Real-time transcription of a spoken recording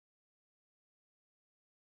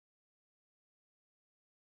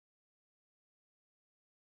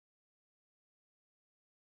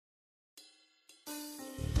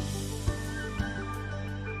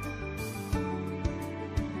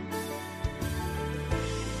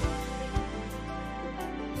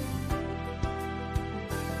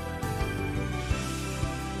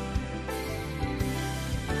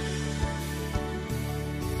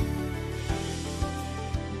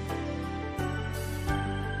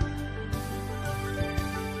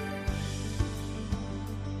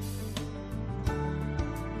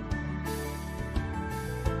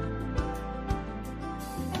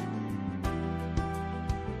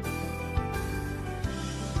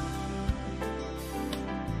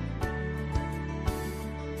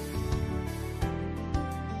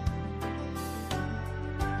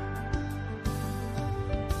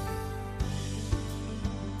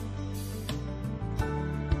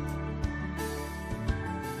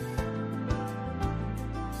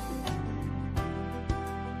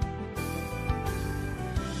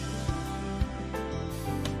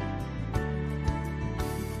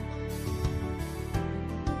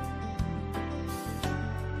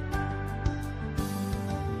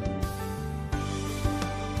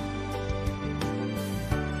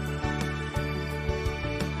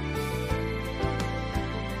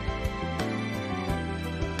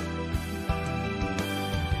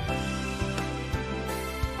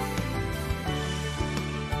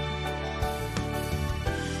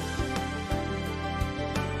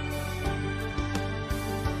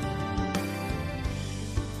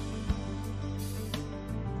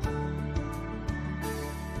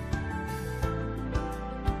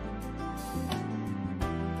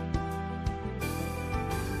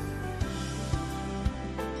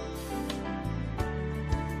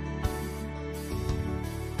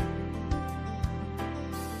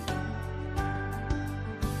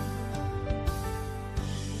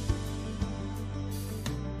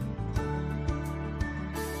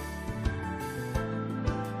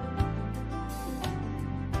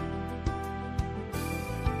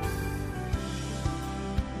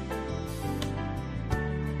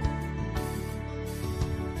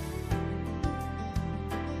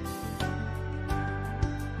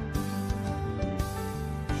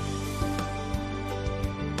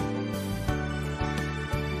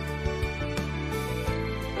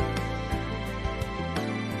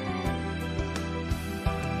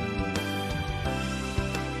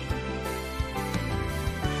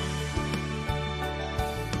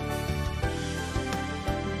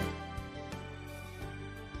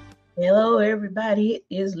Hello, everybody. It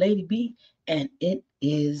is Lady B, and it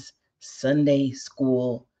is Sunday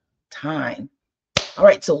school time. All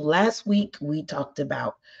right, so last week we talked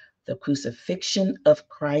about the crucifixion of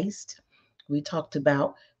Christ. We talked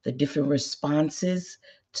about the different responses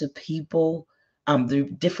to people, the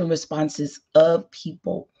different responses of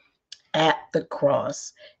people at the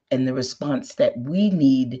cross, and the response that we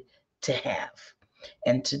need to have.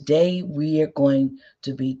 And today we are going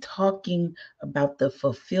to be talking about the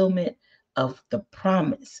fulfillment of the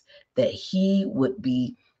promise that he would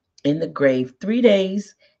be in the grave 3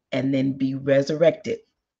 days and then be resurrected.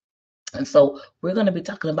 And so we're going to be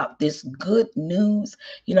talking about this good news.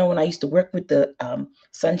 You know, when I used to work with the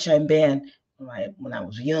Sunshine Band when I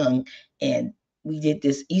was young, and we did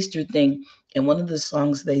this Easter thing, and one of the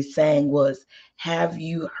songs they sang was, "Have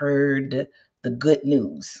you heard the good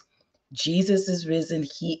news? Jesus is risen.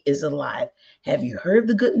 He is alive. Have you heard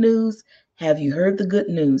the good news? Have you heard the good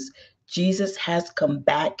news? Jesus has come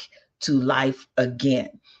back to life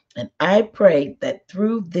again." And I pray that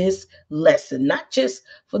through this lesson, not just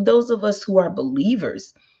for those of us who are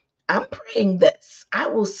believers, I'm praying that I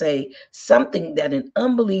will say something that an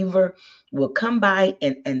unbeliever will come by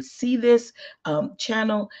and see this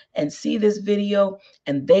channel and see this video,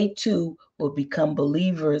 and they too will become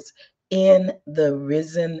believers in the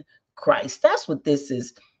risen Christ. That's what this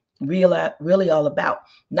is really all about.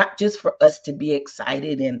 Not just for us to be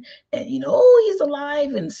excited and oh, he's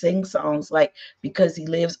alive and sing songs like because he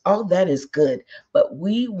lives. All that is good, but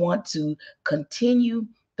we want to continue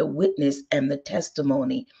the witness and the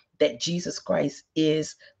testimony that Jesus Christ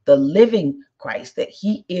is the living Christ, that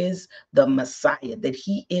he is the Messiah, that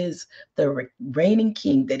he is the reigning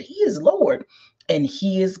King, that he is Lord and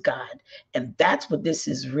he is God. And that's what this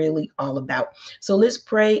is really all about. So let's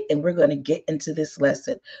pray and we're going to get into this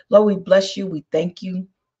lesson. Lord, we bless you. We thank you.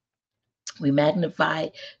 We magnify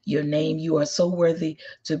your name. You are so worthy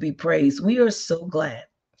to be praised. We are so glad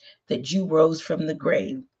that you rose from the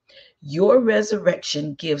grave. Your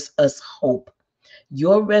resurrection gives us hope.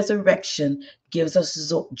 Your resurrection gives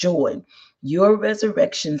us joy. Your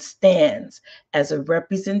resurrection stands as a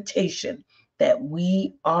representation that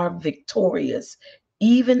we are victorious,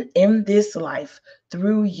 even in this life,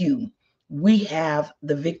 through you. we have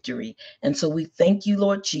the victory. And so we thank you,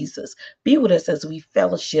 Lord Jesus. Be with us as we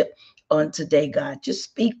fellowship on today, God. Just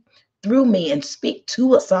speak through me and speak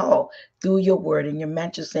to us all through your word. In your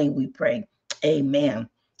matchless name we pray. Amen.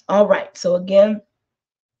 All right. So again,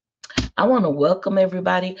 I want to welcome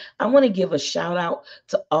everybody. I want to give a shout out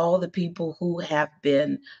to all the people who have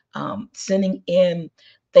been sending in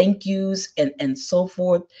thank yous and so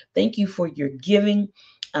forth. Thank you for your giving.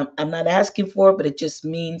 I'm not asking for it, but it just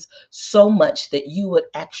means so much that you would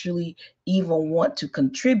actually even want to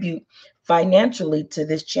contribute financially to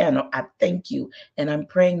this channel. I thank you. And I'm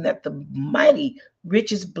praying that the mighty,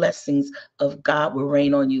 richest blessings of God will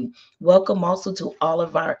rain on you. Welcome also to all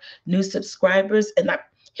of our new subscribers. And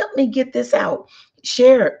help me get this out.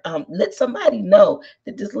 Share. Let somebody know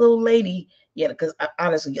that this little lady, yeah, because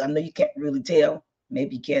honestly, I know you can't really tell.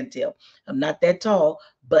 Maybe you can't tell. I'm not that tall,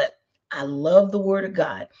 but I love the word of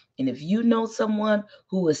God. And if you know someone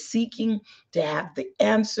who is seeking to have the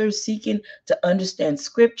answer, seeking to understand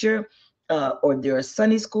scripture, or they're a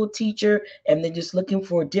Sunday school teacher and they're just looking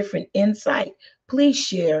for a different insight, please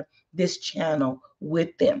share this channel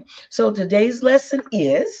with them. So today's lesson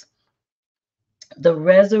is the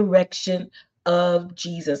resurrection of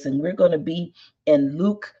Jesus. And we're going to be in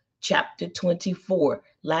Luke chapter 24.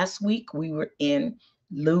 Last week we were in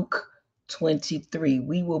Luke 23.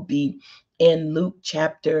 We will be in Luke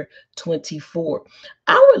chapter 24.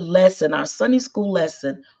 Our lesson, our Sunday school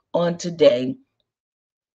lesson on today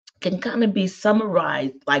can kind of be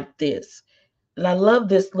summarized like this. And I love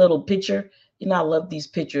this little picture. You know, I love these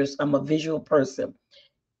pictures. I'm a visual person.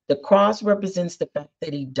 The cross represents the fact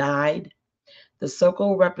that he died. The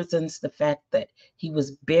circle represents the fact that he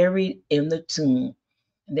was buried in the tomb.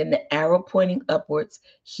 And then the arrow pointing upwards,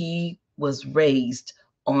 he was raised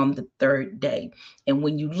on the third day. And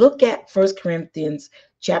when you look at 1 Corinthians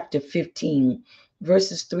chapter 15,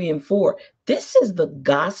 verses 3 and 4, this is the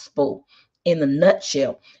gospel in a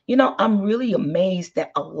nutshell. You know, I'm really amazed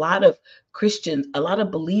that a lot of Christians, a lot of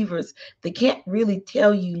believers, they can't really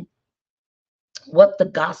tell you what the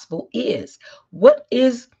gospel is. What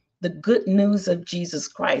is the good news of Jesus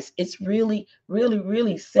Christ? It's really, really,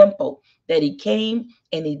 really simple that he came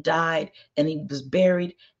and he died and he was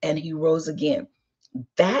buried and he rose again.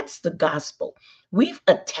 That's the gospel. We've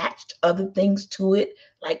attached other things to it,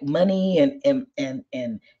 like money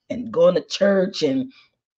and going to church and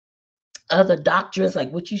other doctrines like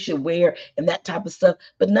what you should wear and that type of stuff.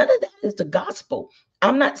 But none of that is the gospel.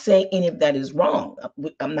 I'm not saying any of that is wrong.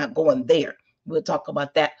 I'm not going there. We'll talk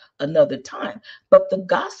about that another time. But the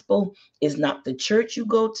gospel is not the church you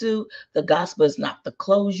go to. The gospel is not the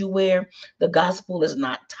clothes you wear. The gospel is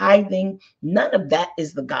not tithing. None of that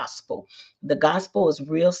is the gospel. The gospel is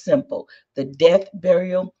real simple: the death,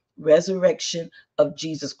 burial, resurrection of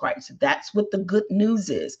Jesus Christ. That's what the good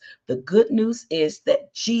news is. The good news is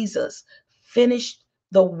that Jesus finished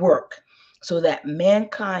the work so that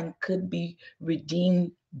mankind could be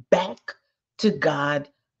redeemed back to God,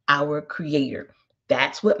 our creator.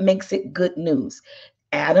 That's what makes it good news.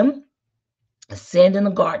 Adam sinned in the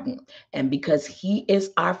garden, and because he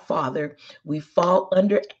is our father, we fall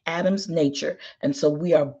under Adam's nature, and so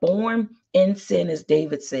we are born in sin. As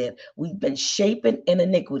David said, we've been shapen in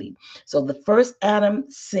iniquity. So the first Adam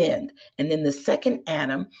sinned, and then the second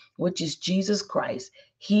Adam, which is Jesus Christ,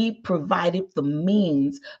 he provided the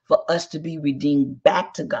means for us to be redeemed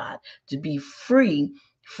back to God, to be free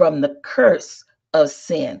from the curse of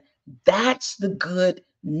sin. That's the good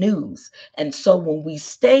news. And so when we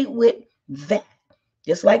stay with that,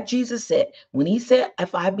 just like Jesus said, when he said,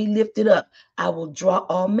 if I be lifted up, I will draw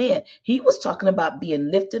all men. He was talking about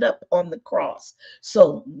being lifted up on the cross.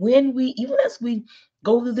 So when we, even as we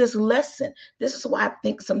go through this lesson, this is why I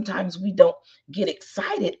think sometimes we don't get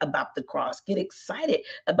excited about the cross, get excited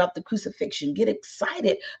about the crucifixion, get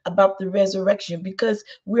excited about the resurrection, because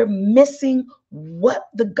we're missing what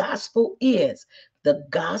the gospel is. The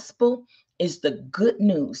gospel is the good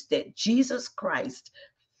news that Jesus Christ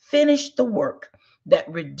finished the work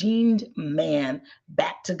that redeemed man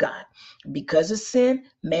back to God. Because of sin,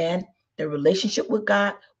 man, the relationship with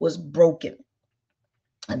God was broken.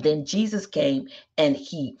 And then Jesus came and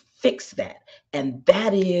he fixed that. And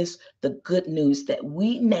that is the good news, that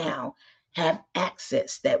we now have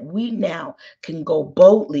access, that we now can go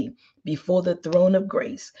boldly before the throne of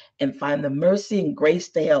grace and find the mercy and grace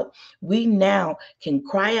to help. We now can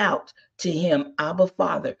cry out to him, Abba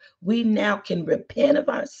Father. We now can repent of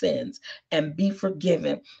our sins and be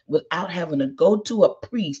forgiven without having to go to a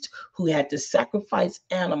priest who had to sacrifice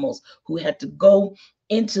animals, who had to go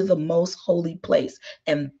into the most holy place.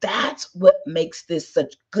 And that's what makes this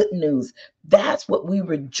such good news. That's what we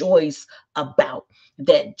rejoice about.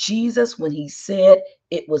 That Jesus, when he said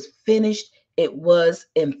it was finished, it was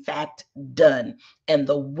in fact done. And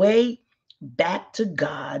the way back to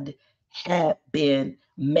God had been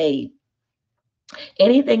made.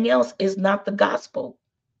 Anything else is not the gospel.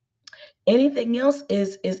 Anything else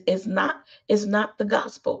is not the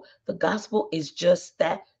gospel. The gospel is just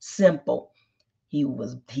that simple. He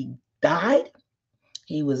died,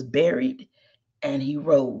 he was buried, and he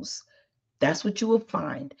rose. That's what you will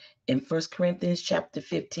find in 1 Corinthians chapter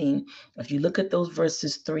 15. If you look at those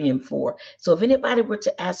verses 3 and 4. So if anybody were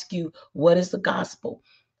to ask you, what is the gospel?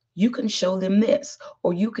 You can show them this,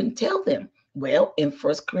 or you can tell them, well, in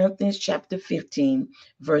 1 Corinthians chapter 15,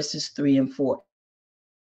 verses 3 and 4.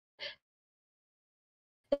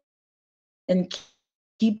 And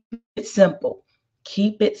keep it simple.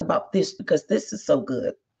 Keep it simple about this, because this is so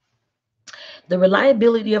good. The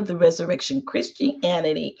reliability of the resurrection.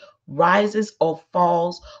 Christianity rises or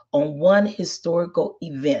falls on one historical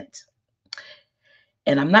event.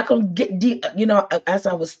 And I'm not going to get deep. As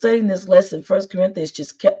I was studying this lesson, 1 Corinthians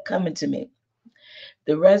just kept coming to me.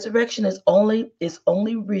 The resurrection is only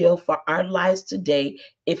real for our lives today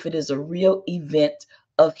if it is a real event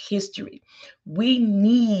of history. We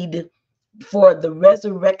need for the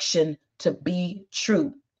resurrection to be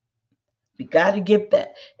true. We got to get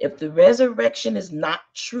that. If the resurrection is not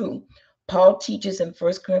true, Paul teaches in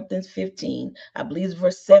 1 Corinthians 15, I believe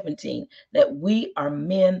verse 17, that we are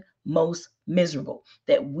men most miserable,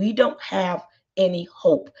 that we don't have any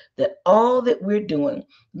hope, that all that we're doing,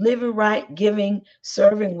 living right, giving,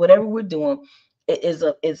 serving, whatever we're doing, is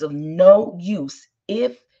of no use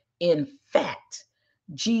if in fact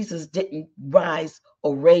Jesus didn't rise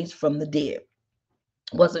or raise from the dead,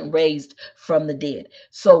 wasn't raised from the dead.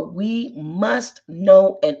 So we must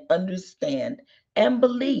know and understand and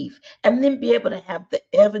believe, and then be able to have the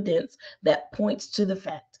evidence that points to the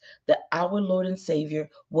fact that our Lord and Savior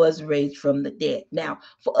was raised from the dead. Now,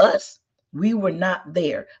 for us, we were not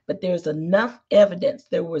there, but there's enough evidence.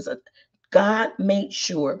 God made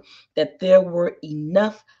sure that there were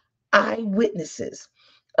enough eyewitnesses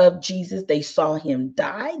of Jesus. They saw him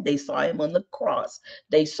die. They saw him on the cross.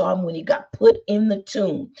 They saw him when he got put in the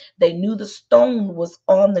tomb. They knew the stone was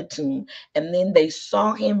on the tomb. And then they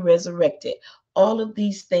saw him resurrected. All of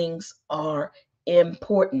these things are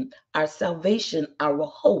important. Our salvation, our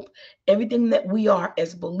hope, everything that we are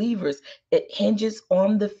as believers, it hinges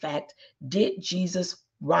on the fact, did Jesus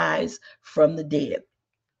rise from the dead?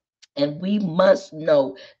 And we must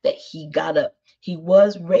know that he got up. He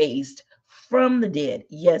was raised from the dead.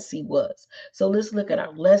 Yes, he was. So let's look at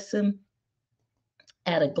our lesson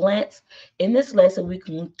at a glance. In this lesson, we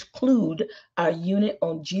conclude our unit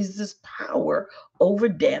on Jesus' power over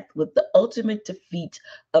death with the ultimate defeat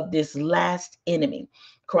of this last enemy,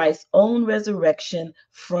 Christ's own resurrection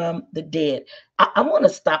from the dead. I want to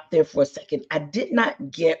stop there for a second. I did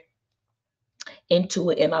not get into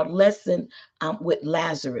it in our lesson with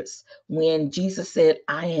Lazarus when Jesus said,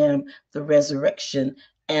 I am the resurrection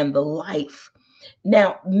and the life.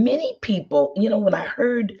 Now, many people, when I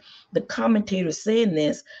heard the commentators saying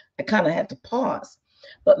this, I kind of had to pause.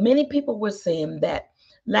 But many people were saying that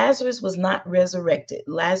Lazarus was not resurrected,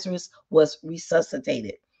 Lazarus was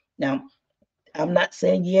resuscitated. Now, I'm not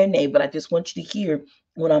saying yeah or nay, but I just want you to hear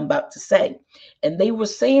what I'm about to say. And they were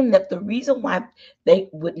saying that the reason why they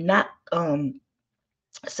would not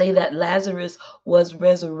say that Lazarus was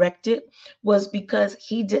resurrected was because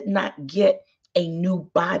he did not get a new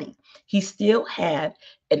body. He still had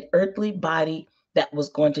an earthly body that was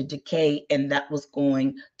going to decay and that was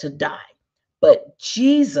going to die. But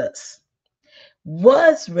Jesus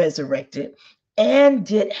was resurrected and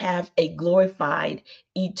did have a glorified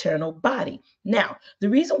eternal body. Now, the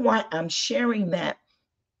reason why I'm sharing that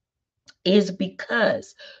is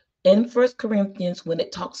because in 1 Corinthians, when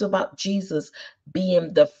it talks about Jesus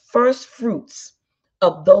being the first fruits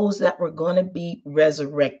of those that were going to be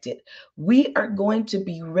resurrected, we are going to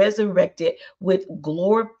be resurrected with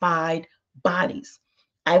glorified bodies.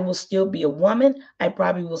 I will still be a woman. I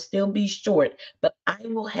probably will still be short, but I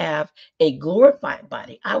will have a glorified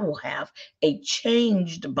body. I will have a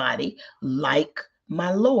changed body like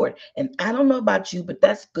my Lord. And I don't know about you, but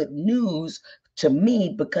that's good news to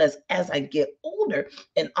me, because as I get older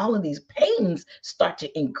and all of these pains start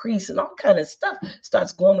to increase and all kind of stuff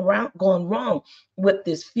starts going wrong with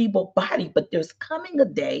this feeble body, but there's coming a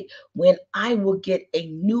day when I will get a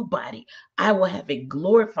new body. I will have a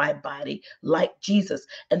glorified body like Jesus.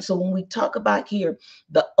 And so when we talk about here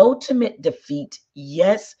the ultimate defeat,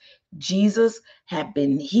 yes, Jesus had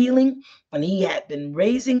been healing and he had been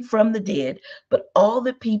raising from the dead, but all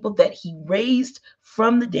the people that he raised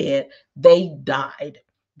from the dead, they died.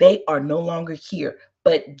 They are no longer here.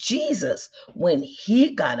 But Jesus, when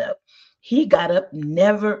he got up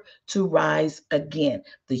never to rise again.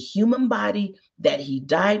 The human body that he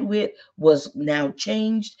died with was now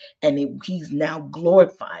changed and he's now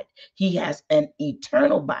glorified. He has an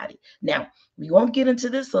eternal body. Now, we won't get into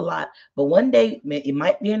this a lot, but one day it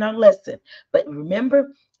might be in our lesson. But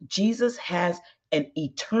remember, Jesus has an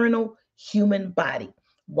eternal human body.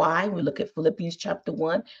 Why? We look at Philippians chapter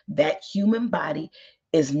 1. That human body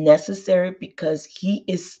is necessary because he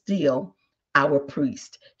is still our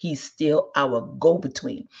priest. He's still our go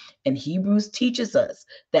between. And Hebrews teaches us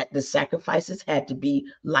that the sacrifices had to be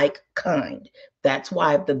like kind. That's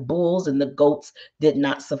why the bulls and the goats did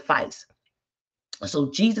not suffice.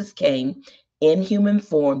 So Jesus came in human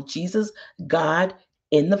form. Jesus, God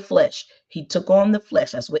in the flesh. He took on the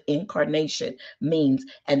flesh. That's what incarnation means.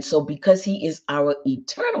 And so because he is our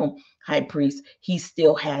eternal high priest, he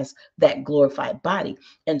still has that glorified body.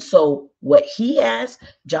 And so what he has,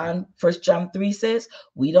 First John 3 says,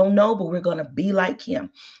 we don't know, but we're going to be like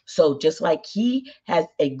him. So just like he has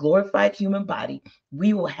a glorified human body,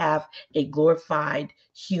 we will have a glorified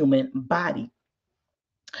human body.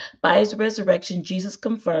 By his resurrection, Jesus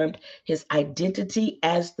confirmed his identity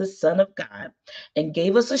as the Son of God and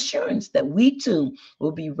gave us assurance that we too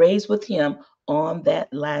will be raised with him on that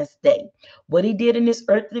last day. What he did in his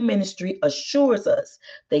earthly ministry assures us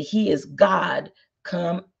that he is God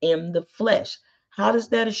come in the flesh. How does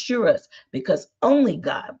that assure us? Because only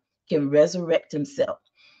God can resurrect himself.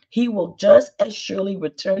 He will just as surely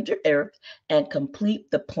return to earth and complete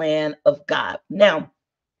the plan of God. Now,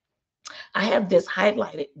 I have this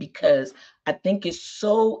highlighted because I think it's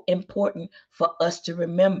so important for us to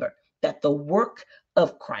remember that the work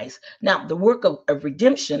of Christ, now the work of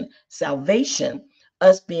redemption, salvation,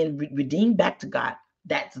 us being redeemed back to God,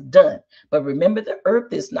 that's done. But remember, the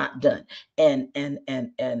earth is not done. And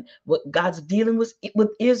what God's dealing with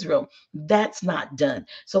Israel, that's not done.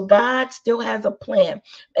 So God still has a plan.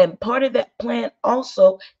 And part of that plan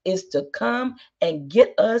also is to come and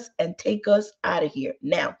get us and take us out of here.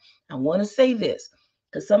 Now, I want to say this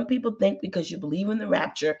because some people think because you believe in the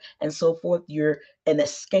rapture and so forth, you're an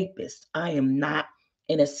escapist. I am not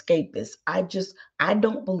an escapist. I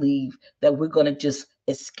don't believe that we're going to just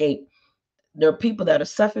escape. There are people that are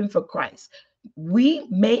suffering for Christ. We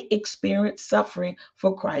may experience suffering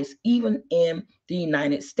for Christ even in the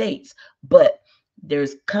United States, but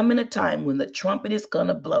there's coming a time when the trumpet is going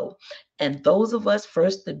to blow. And those of us,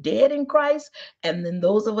 first the dead in Christ, and then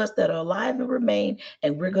those of us that are alive and remain,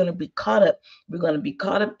 and we're going to be caught up. We're going to be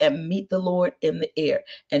caught up and meet the Lord in the air.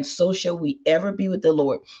 And so shall we ever be with the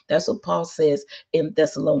Lord. That's what Paul says in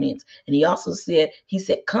Thessalonians. And he also said,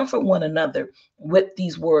 comfort one another with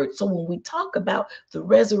these words. So when we talk about the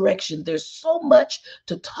resurrection, there's so much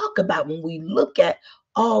to talk about when we look at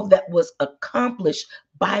all that was accomplished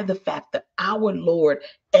by the fact that our Lord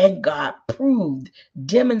and God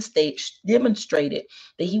demonstrated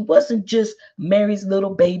that he wasn't just Mary's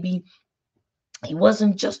little baby. He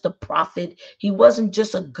wasn't just a prophet. He wasn't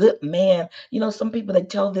just a good man. You know, some people that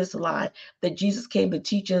tell this lie that Jesus came to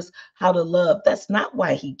teach us how to love. That's not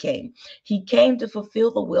why he came. He came to fulfill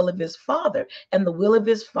the will of his Father. And the will of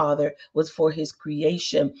his Father was for his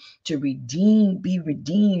creation to be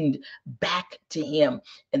redeemed back to him.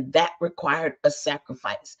 And that required a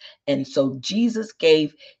sacrifice. And so Jesus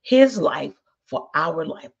gave his life for our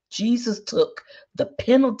life. Jesus took the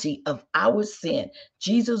penalty of our sin.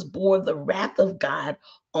 Jesus bore the wrath of God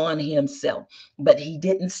on himself, but he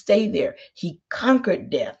didn't stay there. He conquered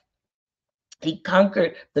death. He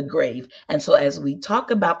conquered the grave. And so, as we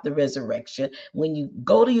talk about the resurrection, when you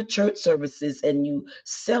go to your church services and you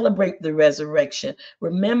celebrate the resurrection,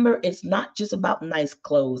 remember it's not just about nice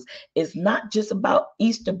clothes. It's not just about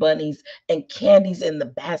Easter bunnies and candies in the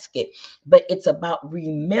basket, but it's about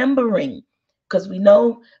remembering. Because we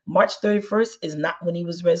know March 31st is not when he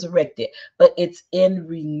was resurrected, but it's in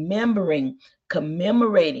remembering,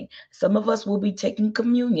 commemorating. Some of us will be taking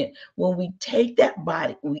communion. When we take that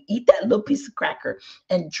body, we eat that little piece of cracker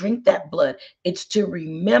and drink that blood, it's to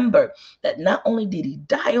remember that not only did he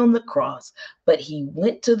die on the cross, but he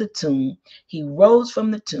went to the tomb, he rose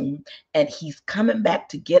from the tomb, and he's coming back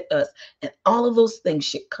to get us. And all of those things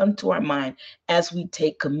should come to our mind as we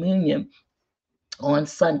take communion on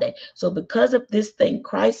Sunday. So because of this thing,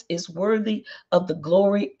 Christ is worthy of the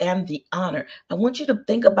glory and the honor. I want you to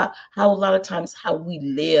think about how a lot of times how we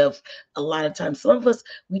live. A lot of times, some of us,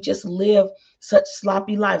 we just live such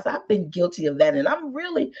sloppy lives. I've been guilty of that. And I'm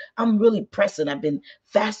really pressing. I've been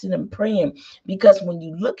fasting and praying, because when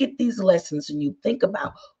you look at these lessons and you think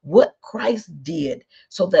about what Christ did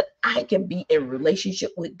so that I can be in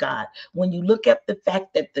relationship with God, when you look at the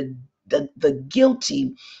fact that the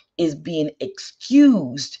guilty is being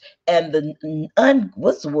excused, and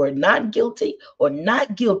what's the word, not guilty or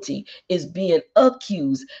not guilty, is being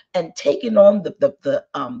accused and taking on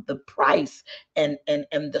the price and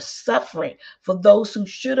the suffering for those who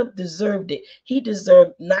should have deserved it. He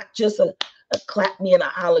deserved not just a clap me and a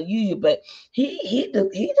hallelujah, but he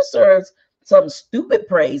deserves some stupid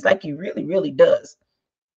praise, like he really does.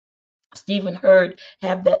 Stephen Hurd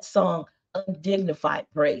have that song, Undignified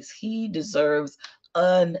Praise. He deserves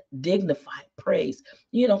undignified praise.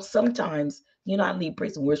 Sometimes, I lead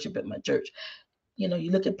praise and worship at my church. You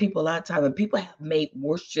look at people a lot of time, and people have made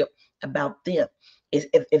worship about them. If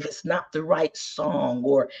it's not the right song,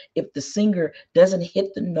 or if the singer doesn't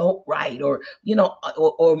hit the note right, or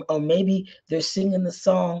maybe they're singing the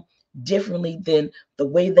song differently than the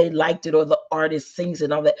way they liked it, or the artist sings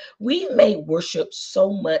and all that. We made worship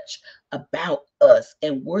so much about us,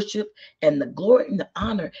 and worship and the glory and the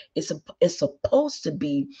honor is supposed to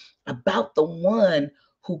be about the one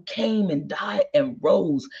who came and died and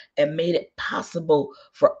rose and made it possible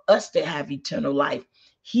for us to have eternal life.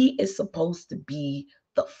 He is supposed to be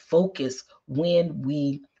the focus when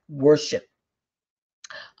we worship.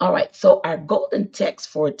 All right, so our golden text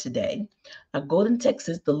for today, our golden text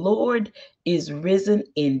is, the Lord is risen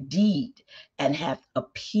indeed and hath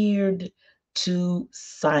appeared to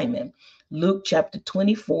Simon. Luke chapter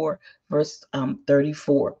 24, verse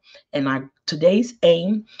 34. And our today's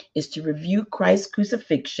aim is to review Christ's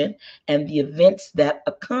crucifixion and the events that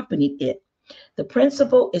accompanied it. The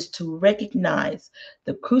principle is to recognize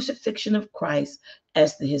the crucifixion of Christ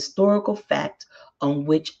as the historical fact on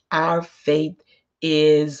which our faith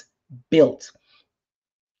is built.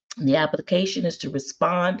 The application is to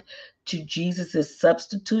respond to Jesus'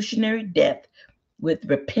 substitutionary death with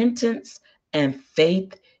repentance and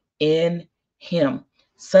faith in him.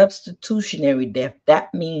 Substitutionary death,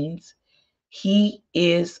 that means he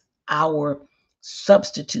is our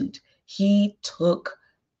substitute. He took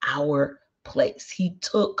our place. He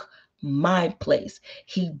took my place.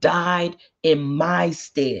 He died in my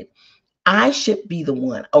stead. I should be the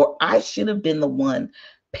one, or I should have been the one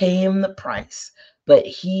paying the price, but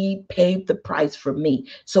he paid the price for me.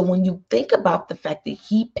 So when you think about the fact that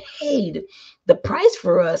he paid the price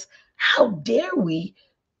for us, how dare we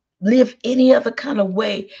live any other kind of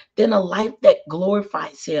way than a life that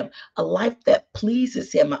glorifies him, a life that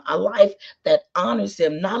pleases him, a life that honors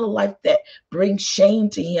him, not a life that brings shame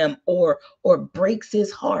to him or breaks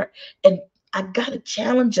his heart. And I gotta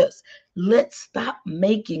challenge us. Let's stop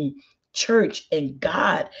making church and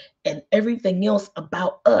God and everything else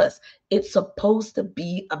about us. It's supposed to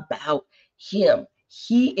be about him.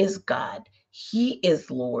 He is God, he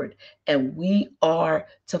is Lord, and we are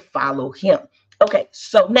to follow him. Okay,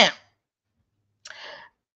 so now,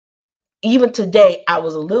 even today, I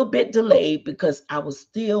was a little bit delayed because I was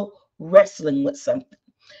still wrestling with something.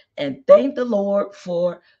 And thank the Lord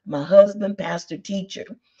for my husband, pastor, teacher.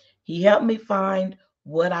 He helped me find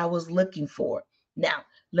what I was looking for. Now,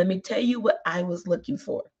 let me tell you what I was looking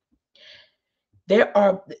for. There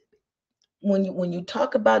are, when you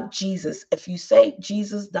talk about Jesus, if you say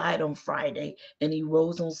Jesus died on Friday and he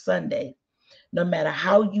rose on Sunday, no matter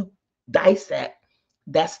how you dissect,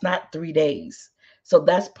 that's not 3 days. So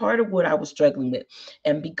that's part of what I was struggling with.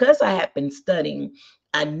 And because I had been studying,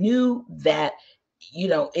 I knew that,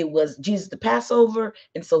 it was Jesus the Passover,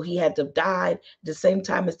 and so he had to die the same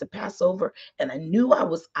time as the Passover. And I knew I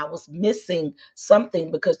was missing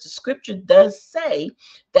something, because the scripture does say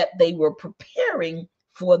that they were preparing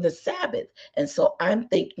for the Sabbath. And so I'm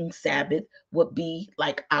thinking Sabbath would be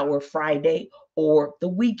like our Friday or the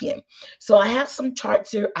weekend. So I have some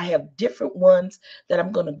charts here. I have different ones that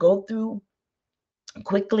I'm going to go through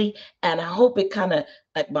quickly, and I hope it kind of,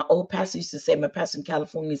 like my old pastor used to say, my pastor in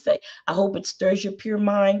California say, I hope it stirs your pure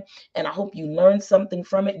mind, and I hope you learn something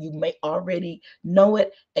from it. You may already know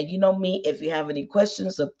it, and you know me, if you have any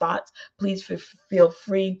questions or thoughts, please feel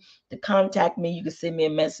free to contact me. You can send me a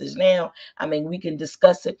message now. I mean, we can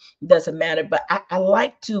discuss it. It doesn't matter, but I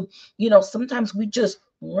like to, sometimes we just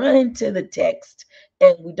run into the text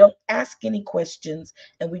and we don't ask any questions,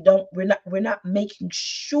 and we're not making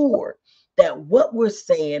sure that what we're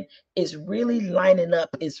saying is really lining up,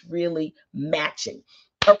 is really matching.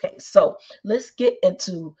 Okay, so let's get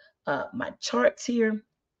into my charts here.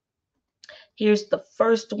 Here's the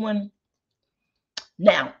first one.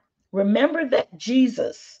 Now, remember that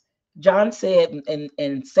Jesus, John said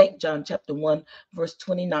in St. John chapter 1, verse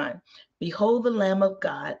 29, behold the Lamb of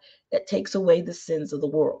God that takes away the sins of the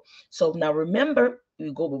world. So now remember,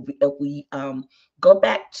 we go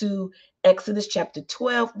back to Exodus chapter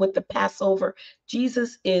 12 with the Passover.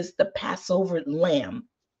 Jesus is the Passover lamb.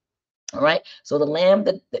 All right. So the lamb,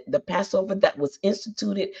 the Passover that was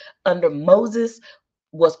instituted under Moses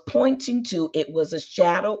was pointing to, it was a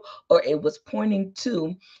shadow, or it was pointing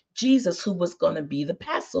to Jesus, who was going to be the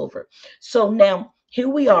Passover. So now here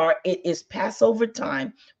we are. It is Passover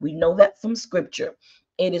time. We know that from scripture.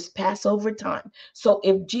 It is Passover time. So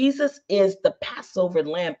if Jesus is the Passover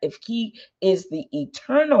lamb, if he is the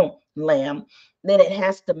eternal lamb, then it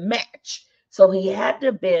has to match. So he had to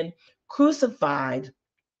have been crucified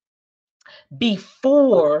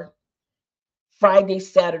before Friday,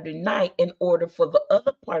 Saturday night, in order for the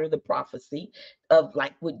other part of the prophecy of,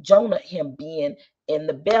 like with Jonah, him being in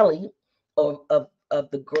the belly of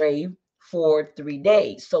the grave for 3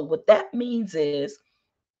 days. So what that means is,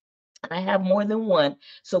 I have more than one.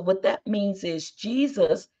 So what that means is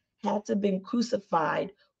Jesus had to have been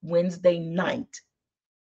crucified Wednesday night.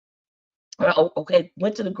 Okay,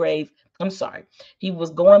 went to the grave. I'm sorry. He was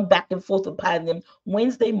going back and forth with them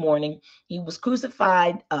Wednesday morning. He was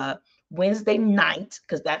crucified Wednesday night,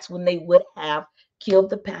 because that's when they would have killed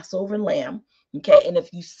the Passover lamb. Okay, and if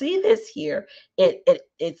you see this here,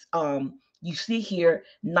 it's you see here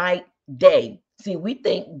night day. See, we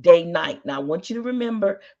think day night. Now I want you to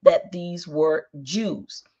remember that these were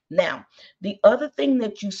Jews. Now, the other thing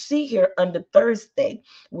that you see here under Thursday,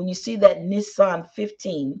 when you see that Nisan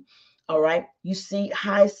 15, all right, you see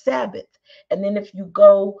high Sabbath. And then if you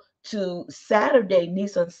go to Saturday,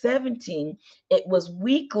 Nisan 17, it was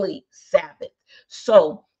weekly Sabbath.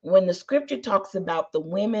 So when the scripture talks about the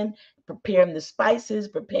women preparing the spices,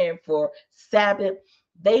 preparing for Sabbath,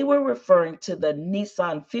 they were referring to the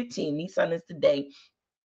Nisan 15. Nisan is the day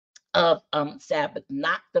of Sabbath,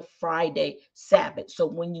 not the Friday Sabbath. So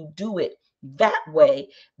when you do it that way,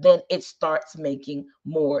 then it starts making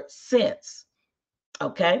more sense.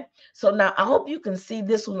 Okay, so now I hope you can see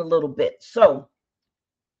this one a little bit. So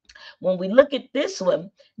when we look at this one,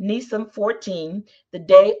 Nisan 14, the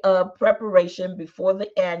day of preparation before the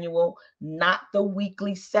annual, not the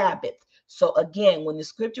weekly Sabbath. So again, when the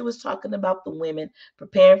scripture was talking about the women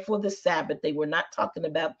preparing for the Sabbath, they were not talking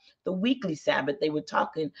about the weekly Sabbath. They were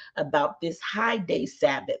talking about this high day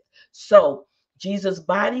Sabbath. So Jesus'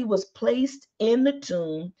 body was placed in the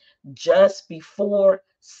tomb just before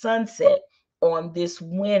sunset on this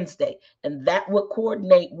Wednesday. And that would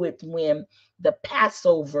coordinate with when the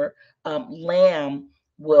Passover lamb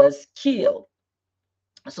was killed.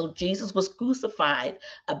 So Jesus was crucified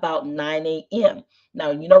about 9 a.m.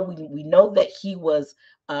 Now, we know that he was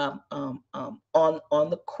on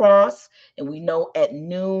the cross, and we know at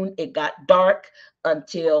noon it got dark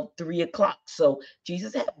until 3 o'clock. So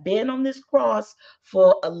Jesus had been on this cross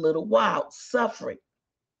for a little while, suffering.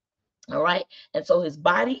 All right. And so his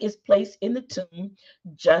body is placed in the tomb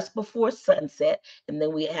just before sunset. And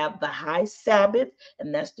then we have the high Sabbath,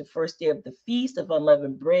 and that's the first day of the feast of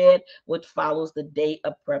unleavened bread, which follows the day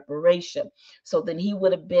of preparation. So then he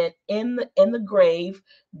would have been in the grave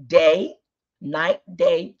day, night,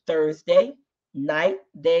 day, Thursday, night,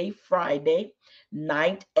 day, Friday,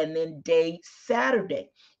 night, and then day, Saturday.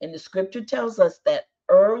 And the scripture tells us that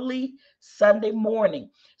early Sunday morning.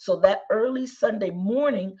 So that early Sunday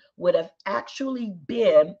morning would have actually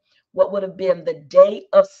been what would have been the day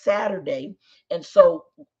of Saturday. And so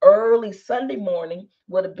early Sunday morning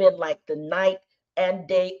would have been like the night and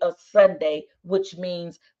day of Sunday, which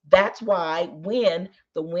means that's why when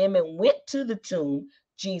the women went to the tomb,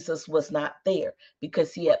 Jesus was not there,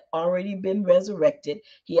 because he had already been resurrected.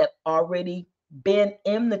 He had already been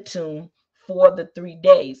in the tomb for the 3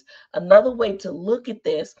 days. Another way to look at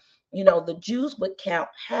this, the Jews would count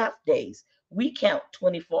half days. We count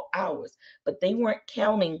 24 hours, but they weren't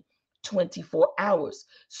counting 24 hours.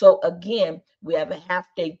 So again, we have a half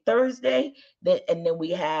day Thursday, and then we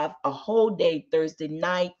have a whole day Thursday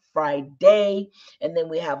night, Friday, and then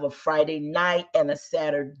we have a Friday night and a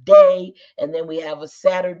Saturday, and then we have a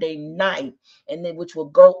Saturday night, and then which will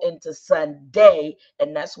go into Sunday,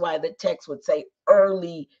 and that's why the text would say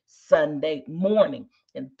early Sunday morning.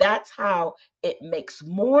 And that's how it makes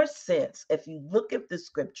more sense. If you look at the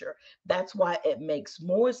scripture, that's why it makes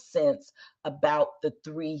more sense about the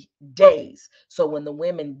 3 days. So when the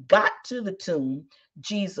women got to the tomb,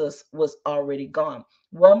 Jesus was already gone.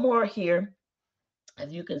 One more here.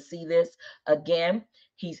 As you can see this again,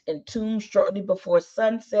 he's entombed shortly before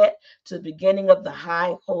sunset to the beginning of the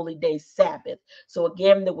high holy day Sabbath. So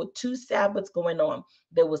again, there were two Sabbaths going on.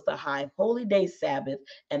 There was the high holy day Sabbath,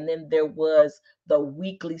 and then there was the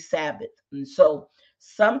weekly Sabbath. And so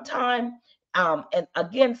sometime, and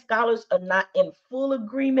again, scholars are not in full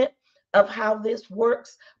agreement of how this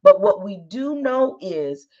works, but what we do know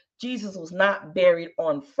is Jesus was not buried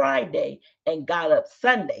on Friday and got up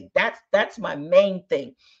Sunday. That's my main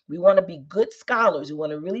thing. We want to be good scholars. We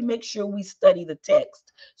want to really make sure we study the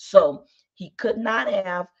text. So he could not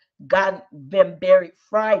have been buried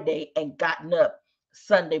Friday and gotten up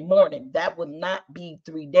Sunday morning. That would not be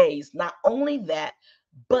 3 days. Not only that,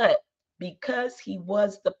 but because he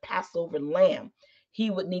was the Passover lamb, he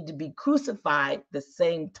would need to be crucified the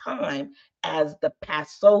same time as the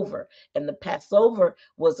Passover. And the Passover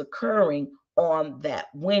was occurring on that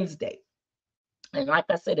Wednesday. And like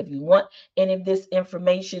I said, if you want any of this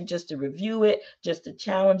information, just to review it, just to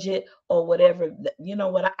challenge it, or whatever, you know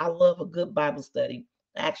what? I love a good Bible study.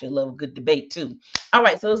 I actually love a good debate too. All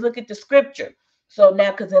right, so let's look at the scripture. So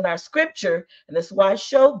now, because in our scripture, and this is why I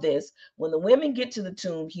showed this, when the women get to the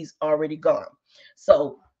tomb, he's already gone.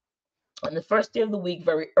 So on the first day of the week,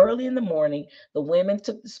 very early in the morning, the women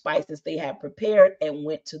took the spices they had prepared and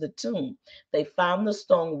went to the tomb. They found the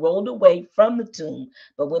stone rolled away from the tomb,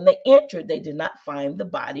 but when they entered, they did not find the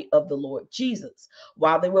body of the Lord Jesus.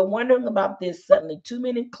 While they were wondering about this, suddenly two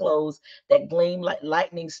men in clothes that gleamed like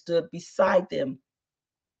lightning stood beside them.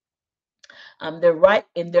 They're right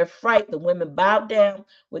in their fright. The women bowed down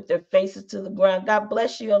with their faces to the ground. God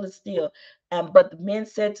bless you, Elder Steele. But the men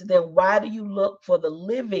said to them, why do you look for the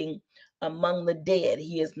living among the dead?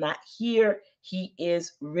 He is not here. He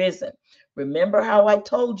is risen. Remember how I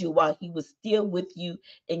told you while he was still with you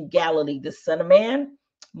in Galilee, the Son of Man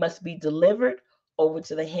must be delivered over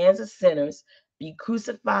to the hands of sinners, be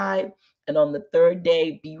crucified, and on the third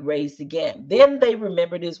day be raised again. Then they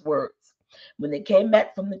remembered his words. When they came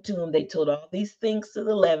back from the tomb, they told all these things to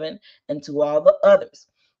the 11 and to all the others.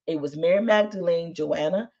 It was Mary Magdalene,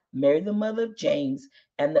 Joanna, Mary the mother of James,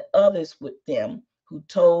 and the others with them who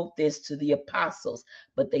told this to the apostles.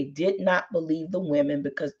 But they did not believe the women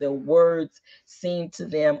because their words seemed to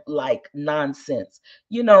them like nonsense.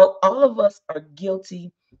 You know, all of us are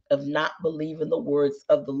guilty of not believing the words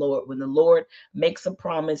of the Lord. When the Lord makes a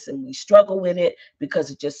promise and we struggle with it because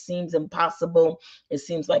it just seems impossible, it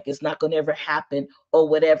seems like it's not going to ever happen or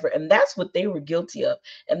whatever. And that's what they were guilty of.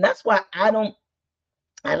 And that's why I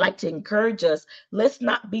like to encourage us, let's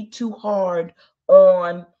not be too hard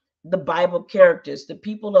on the Bible characters, the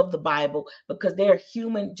people of the Bible, because they're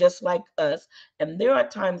human just like us. And there are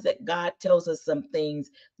times that God tells us some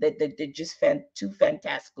things that they're just too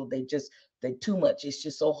fantastical. They're too much. It's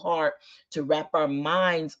just so hard to wrap our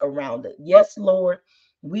minds around it. Yes, Lord,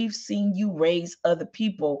 we've seen you raise other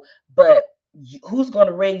people, but who's going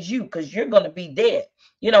to raise you? Because you're going to be dead.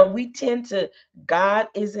 You know, we tend to, God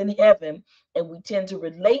is in heaven, and we tend to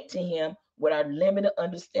relate to him with our limited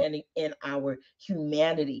understanding in our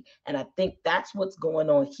humanity. And I think that's what's going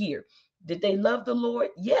on here. Did they love the Lord?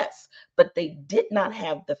 Yes, but they did not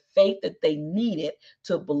have the faith that they needed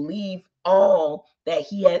to believe all that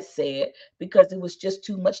he had said, because it was just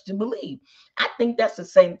too much to believe. I think that's the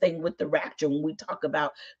same thing with the rapture when we talk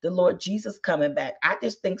about the Lord Jesus coming back. I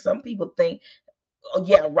just think some people think, oh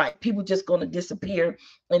yeah, right, people just going to disappear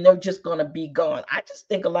and they're just going to be gone. I just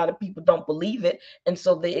think a lot of people don't believe it, and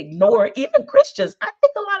so they ignore it. Even Christians, I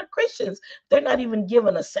think a lot of Christians, they're not even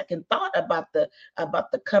given a second thought about the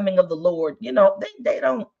coming of the Lord. You know, they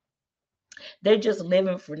don't, they're just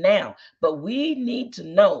living for now. But we need to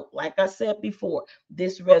know, like I said before,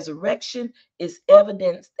 this resurrection is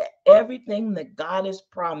evidence that everything that God has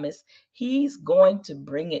promised, he's going to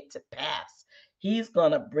bring it to pass. He's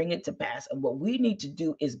going to bring it to pass. And what we need to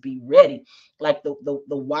do is be ready. Like the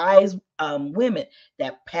wise women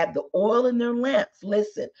that had the oil in their lamps.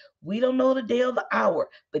 Listen, we don't know the day or the hour,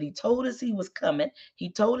 but he told us he was coming. He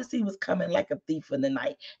told us he was coming like a thief in the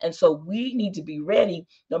night. And so we need to be ready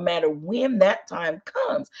no matter when that time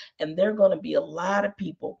comes. And there are going to be a lot of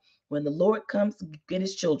people when the Lord comes to get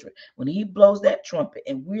his children, when he blows that trumpet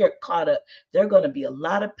and we are caught up, there are going to be a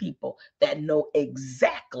lot of people that know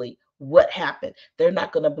exactly what happened. They're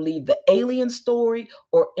not going to believe the alien story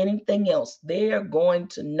or anything else. They are going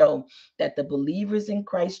to know that the believers in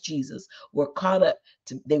Christ Jesus were caught up,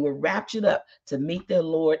 they were raptured up to meet their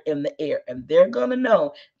Lord in the air. And they're going to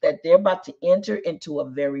know that they're about to enter into a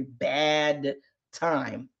very bad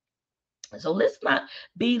time. So let's not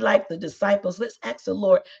be like the disciples. Let's ask the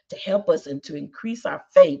Lord to help us and to increase our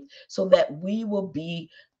faith so that we will be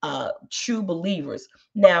true believers.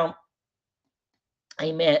 Now,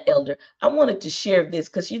 Amen, Elder. I wanted to share this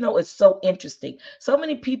because it's so interesting. So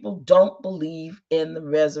many people don't believe in the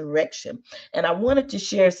resurrection. And I wanted to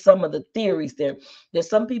share some of the theories there. There's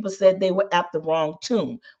some people said they were at the wrong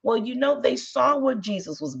tomb. Well, they saw where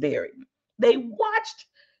Jesus was buried. They watched.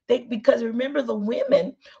 Because remember, the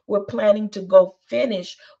women were planning to go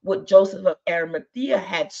finish what Joseph of Arimathea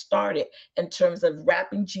had started in terms of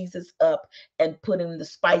wrapping Jesus up and putting the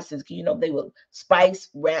spices. They would spice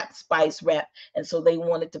wrap, and so they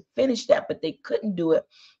wanted to finish that, but they couldn't do it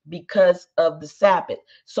because of the Sabbath.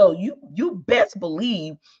 So you best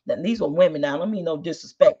believe that these were women. Now, I don't mean no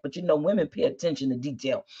disrespect, but women pay attention to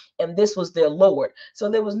detail, and this was their Lord. So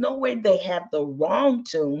there was no way they had the wrong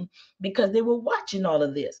tomb because they were watching all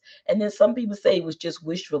of this. And then some people say it was just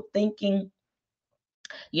wishful thinking.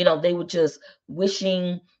 They were just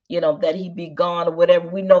wishing, that he be gone or whatever.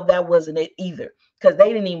 We know that wasn't it either, because they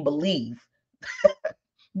didn't even believe.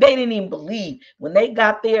 They didn't even believe. When they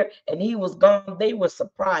got there and he was gone, they were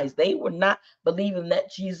surprised. They were not believing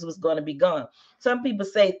that Jesus was going to be gone. Some people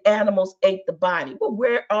say animals ate the body. Well,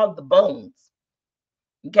 where are the bones?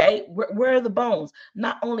 Okay, where are the bones?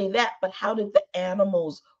 Not only that, but how did the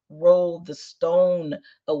animals roll the stone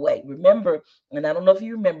away? Remember, and I don't know if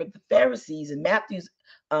you remember, the Pharisees in Matthew's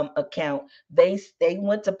account, they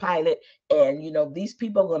went to Pilate, and these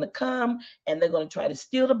people are going to come and they're going to try to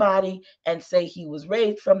steal the body and say he was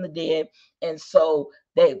raised from the dead. And so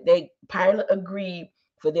they Pilate agreed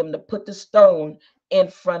for them to put the stone in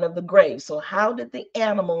front of the grave. So how did the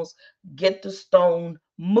animals get the stone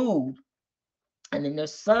moved? And then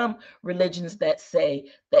there's some religions that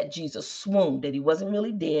say that Jesus swooned, that he wasn't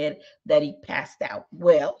really dead, that he passed out.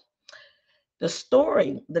 Well,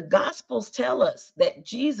 the Gospels tell us that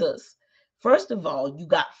Jesus, first of all, you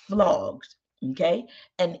got flogged. Okay.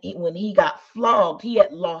 And when he got flogged, he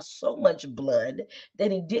had lost so much blood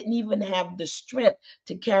that he didn't even have the strength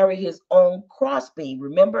to carry his own crossbeam.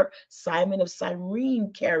 Remember, Simon of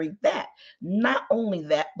Cyrene carried that. Not only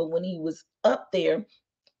that, but when he was up there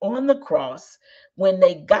on the cross, when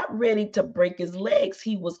they got ready to break his legs,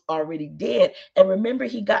 he was already dead. And remember,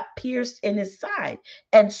 he got pierced in his side.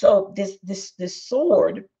 And so this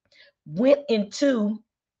sword went into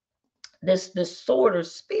this sword or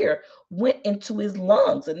spear went into his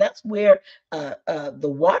lungs, and that's where the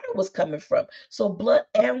water was coming from. So blood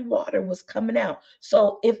and water was coming out.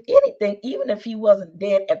 So if anything, even if he wasn't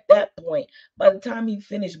dead at that point, by the time he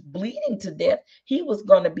finished bleeding to death, he was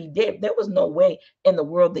going to be dead. There was no way in the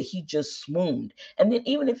world that he just swooned. And then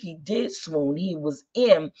even if he did swoon, he was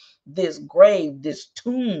in this grave, this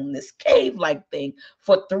tomb, this cave-like thing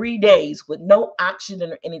for 3 days with no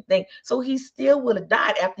oxygen or anything. So he still would have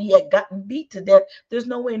died after he had gotten beat to death. There's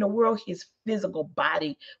no way in the world his physical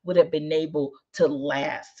body would have been able to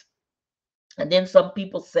last. And then some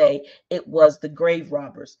people say it was the grave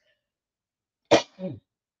robbers.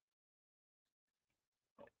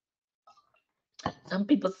 Some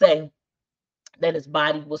people say that his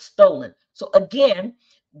body was stolen. So again,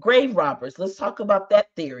 grave robbers. Let's talk about that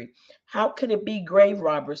theory. How could it be grave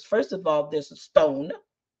robbers? First of all, there's a stone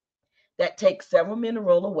that takes several men to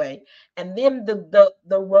roll away. And then the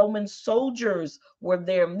Roman soldiers were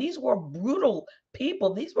there. And these were brutal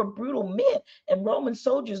people. These were brutal men. And Roman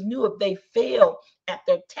soldiers knew if they failed at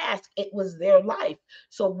their task, it was their life.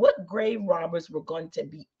 So what grave robbers were going to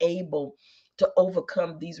be able to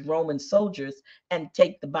overcome these Roman soldiers and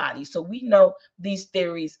take the body? So we know these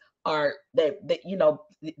theories are that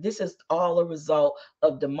this is all a result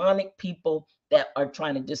of demonic people that are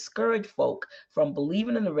trying to discourage folk from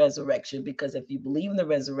believing in the resurrection, because if you believe in the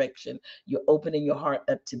resurrection, you're opening your heart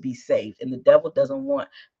up to be saved, and the devil doesn't want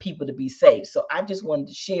people to be saved. So I just wanted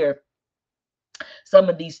to share some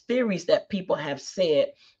of these theories that people have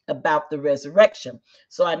said about the resurrection.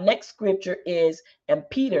 So our next scripture is, and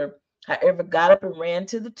Peter, however, got up and ran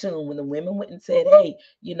to the tomb when the women went and said, hey,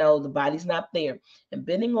 the body's not there. And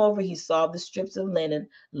bending over, he saw the strips of linen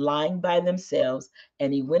lying by themselves,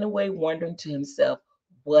 and he went away wondering to himself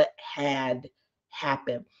what had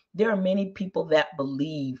happened. There are many people that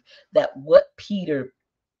believe that what Peter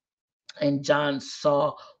and John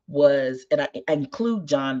saw was, and I include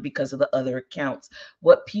John because of the other accounts,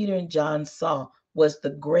 what Peter and John saw was the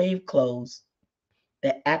grave clothes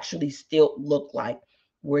that actually still looked like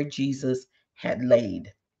where Jesus had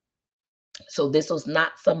laid. So this was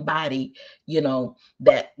not somebody,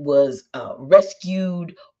 that was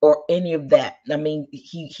rescued or any of that. I mean,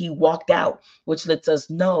 he walked out, which lets us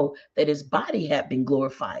know that his body had been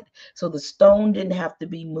glorified. So the stone didn't have to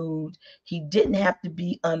be moved. He didn't have to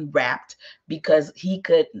be unwrapped, because he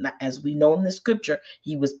could, as we know in the scripture,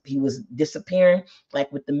 he was disappearing,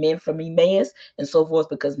 like with the men from Emmaus and so forth,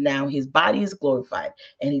 because now his body is glorified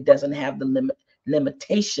and he doesn't have the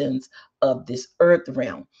limitations of this earth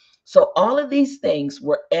realm. So all of these things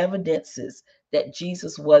were evidences that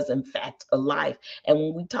Jesus was in fact alive. And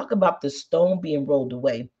when we talk about the stone being rolled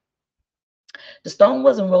away, the stone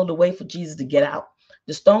wasn't rolled away for Jesus to get out.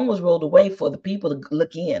 The stone was rolled away for the people to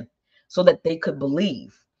look in so that they could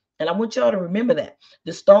believe. And I want y'all to remember that.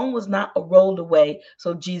 The stone was not rolled away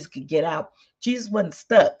so Jesus could get out. Jesus wasn't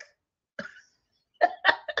stuck.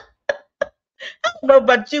 I don't know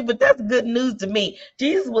about you, but that's good news to me.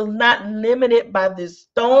 Jesus was not limited by this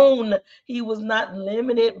stone. He was not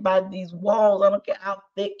limited by these walls. I don't care how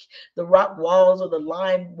thick the rock walls or the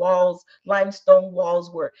limestone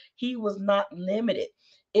walls were. He was not limited.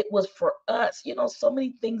 It was for us. So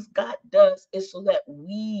many things God does is so that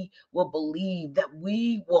we will believe, that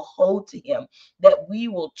we will hold to him, that we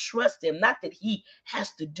will trust him. Not that he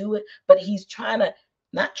has to do it, but he's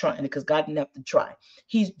not trying, because God didn't have to try.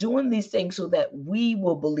 He's doing these things so that we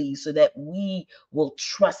will believe, so that we will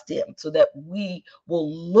trust him, so that we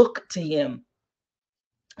will look to him.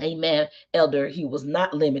 Amen, elder. He was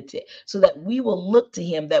not limited. So that we will look to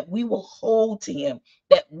him, that we will hold to him,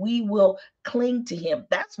 that we will cling to him.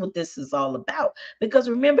 That's what this is all about. Because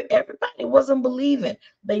remember, everybody wasn't believing.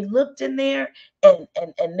 They looked in there and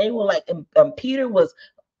they were like, and Peter was,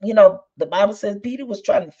 the Bible says Peter was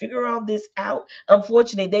trying to figure all this out.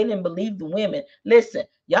 Unfortunately, they didn't believe the women. Listen,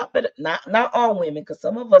 y'all better not all women, because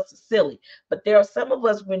some of us are silly, but there are some of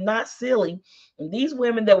us, we're not silly. And these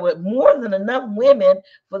women, there were more than enough women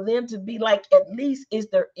for them to be like, at least, is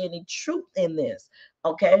there any truth in this?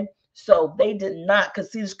 Okay. So they did not,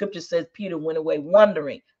 because see, the scripture says Peter went away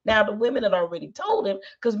wondering. Now, the women had already told him,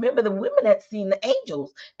 because remember, the women had seen the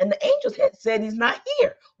angels, and the angels had said, he's not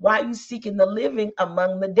here. Why are you seeking the living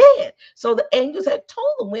among the dead? So the angels had told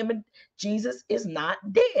the women, Jesus is not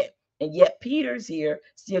dead. And yet Peter's here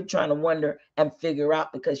still trying to wonder and figure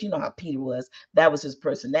out, because you know how Peter was. That was his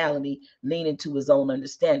personality, leaning to his own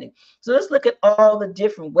understanding. So let's look at all the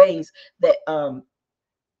different ways that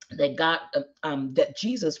that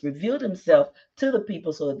Jesus revealed himself to the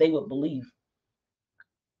people so that they would believe.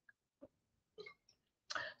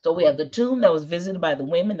 So we have the tomb that was visited by the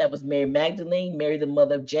women. That was Mary Magdalene, Mary the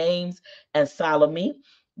mother of James, and Salome.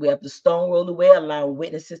 We have the stone rolled away, allowing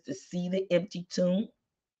witnesses to see the empty tomb.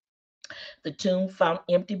 The tomb found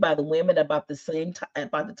empty by the women about the same time,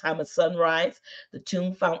 about the time of sunrise. The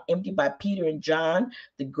tomb found empty by Peter and John.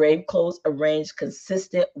 The grave clothes arranged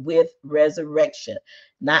consistent with resurrection.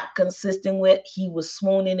 Not consistent with he was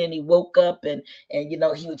swooning and he woke up and he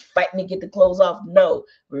was fighting to get the clothes off. No,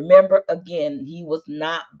 remember again, he was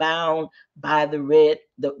not bound by the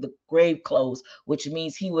grave clothes, which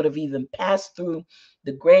means he would have even passed through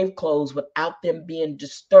the grave clothes without them being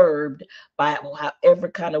disturbed by however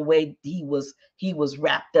kind of way he was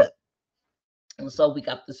wrapped up. And so we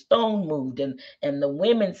got the stone moved, and the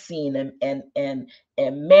women seeing him, and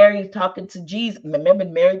Mary talking to Jesus. Remember,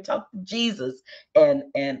 Mary talked to Jesus, and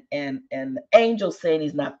the angel saying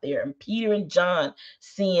he's not there, and Peter and John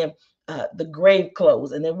seeing the grave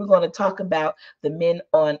clothes. And then we're going to talk about the men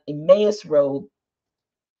on Emmaus Road.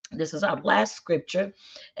 This is our last scripture.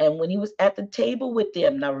 And when he was at the table with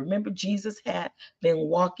them, now remember, Jesus had been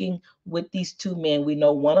walking with these two men. We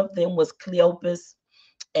know one of them was Cleopas,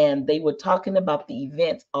 and they were talking about the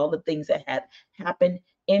events, all the things that had happened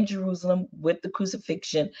in Jerusalem with the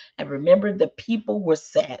crucifixion. And remember, the people were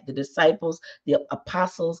sad. The disciples, the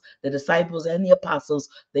apostles, the disciples and the apostles,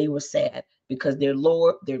 they were sad because their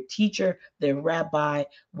Lord, their teacher, their rabbi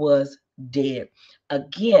was dead.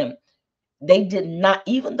 Again, they did not,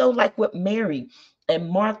 even though, like with Mary and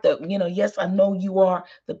Martha, yes, I know you are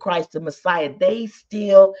the Christ, the Messiah. They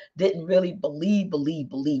still didn't really believe.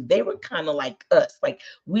 They were kind of like us. Like,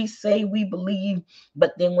 we say we believe,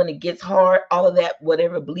 but then when it gets hard, all of that,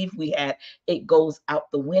 whatever belief we had, it goes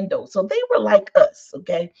out the window. So they were like us,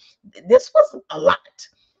 okay? This was a lot.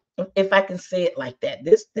 If I can say it like that,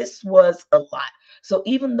 this was a lot. So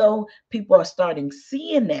even though people are starting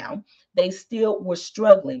seeing now, they still were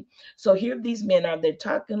struggling. So here these men are, they're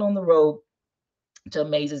talking on the road to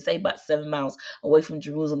Emmaus, say about 7 miles away from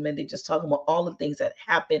Jerusalem, and they're just talking about all the things that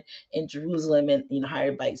happened in Jerusalem, and how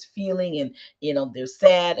everybody's feeling, and they're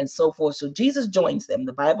sad and so forth. So Jesus joins them.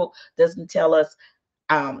 The Bible doesn't tell us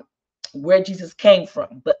um where Jesus came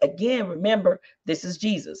from. But again, remember, this is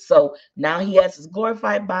Jesus. So now he has his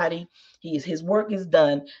glorified body. His work is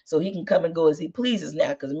done, so he can come and go as he pleases now.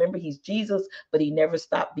 Because remember, he's Jesus, but he never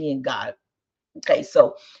stopped being God. Okay,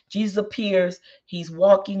 so Jesus appears. He's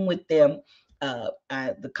walking with them.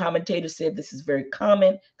 The commentator said this is very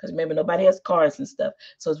common because remember, nobody has cars and stuff.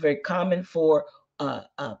 So it's very common for uh,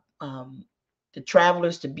 uh, um, the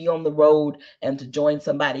travelers to be on the road and to join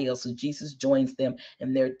somebody else. So Jesus joins them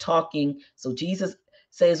and they're talking. So Jesus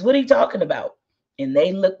says, "What are you talking about?" And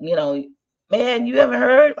they look, man, you haven't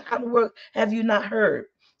heard? How in the world have you not heard?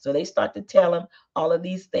 So they start to tell him all of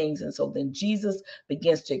these things. And so then Jesus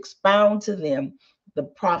begins to expound to them the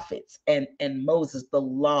prophets and Moses, the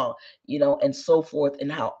law, and so forth,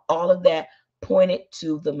 and how all of that pointed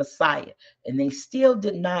to the Messiah. And they still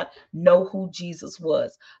did not know who Jesus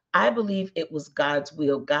was. I believe it was God's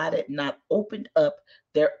will. God had not opened up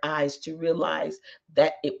their eyes to realize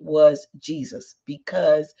that it was Jesus,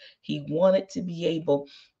 because he wanted to be able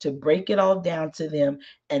to break it all down to them,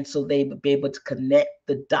 and so they would be able to connect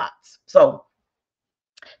the dots. So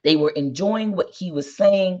they were enjoying what he was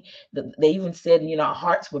saying. They even said, our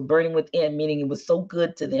hearts were burning within, meaning it was so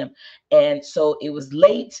good to them. And so it was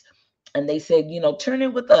late, and they said, turn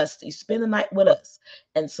in with us. You spend the night with us.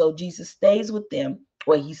 And so Jesus stays with them.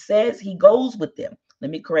 Well, he says he goes with them. Let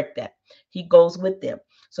me correct that. He goes with them.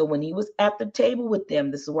 So when he was at the table with them,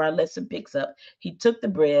 this is where our lesson picks up. He took the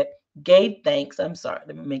bread, gave thanks. I'm sorry,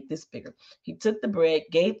 let me make this bigger. He took the bread,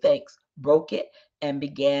 gave thanks, broke it, and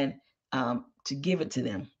began to give it to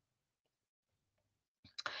them.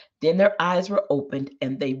 Then their eyes were opened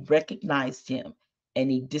and they recognized him, and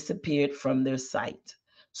he disappeared from their sight.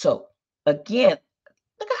 So again,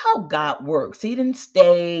 look at how God works. He didn't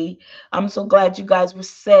stay. I'm so glad you guys were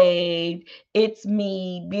saved. It's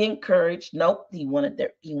me. Be encouraged. Nope. He wanted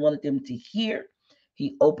them to hear.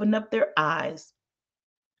 He opened up their eyes.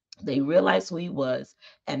 They realized who he was,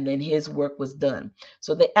 and then his work was done.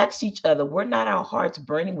 So they asked each other, were not our hearts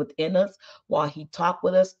burning within us while he talked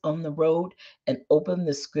with us on the road and opened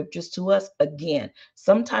the scriptures to us? Again,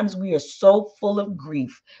 sometimes we are so full of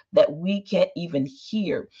grief that we can't even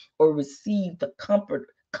hear or receive the comfort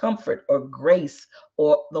or grace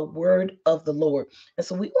or the word of the Lord. And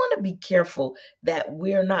so we want to be careful that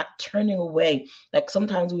we're not turning away. Like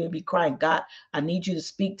sometimes we will be crying, God, I need you to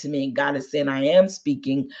speak to me. And God is saying, I am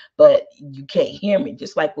speaking, but you can't hear me.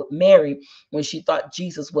 Just like with Mary, when she thought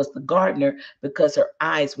Jesus was the gardener because her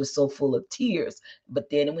eyes were so full of tears. But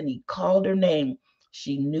then when he called her name,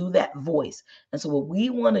 she knew that voice. And so what we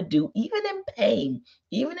want to do, even in pain,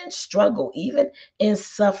 even in struggle, even in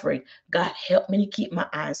suffering, God, help me to keep my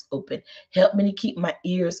eyes open. Help me to keep my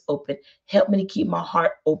ears open. Help me to keep my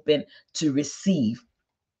heart open to receive.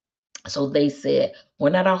 So they said, were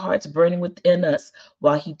not our hearts burning within us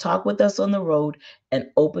while he talked with us on the road and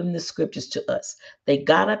opened the scriptures to us? They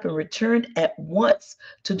got up and returned at once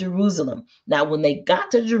to Jerusalem. Now, when they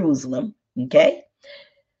got to Jerusalem, okay,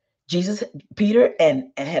 Peter and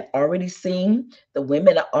had already seen, the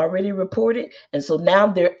women had already reported, and so now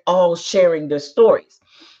they're all sharing their stories.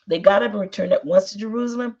 They got up and returned at once to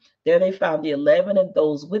Jerusalem. There they found the 11 and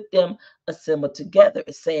those with them assembled together,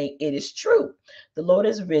 saying, it is true, the Lord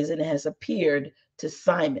has risen and has appeared to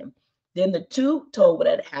Simon. Then the two told what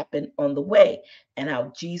had happened on the way and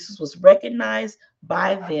how Jesus was recognized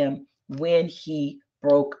by them when he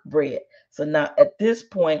broke bread. So now at this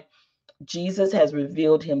point, Jesus has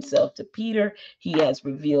revealed himself to Peter. He has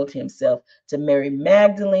revealed himself to Mary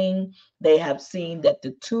Magdalene. They have seen that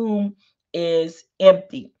the tomb is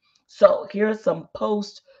empty. So here are some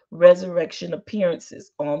post-resurrection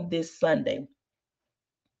appearances on this Sunday.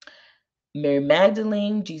 Mary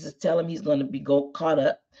Magdalene, Jesus tell him he's going to be caught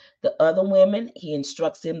up. The other women, he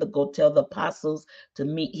instructs him to go tell the apostles to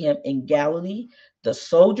meet him in Galilee. The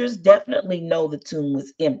soldiers definitely know the tomb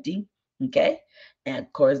was empty. Okay. And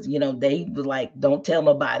of course, they were like, don't tell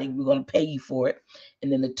nobody, we're going to pay you for it.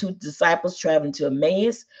 And then the two disciples traveling to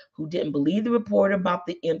Emmaus, who didn't believe the report about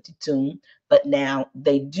the empty tomb, but now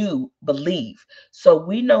they do believe. So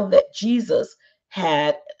we know that Jesus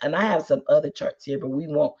had, and I have some other charts here, but we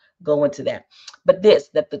won't go into that. But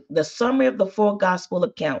that the summary of the four gospel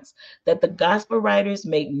accounts, that the gospel writers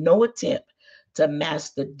made no attempt to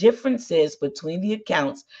mask the differences between the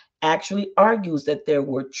accounts, actually argues that there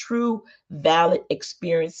were true, valid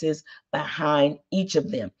experiences behind each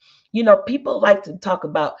of them. People like to talk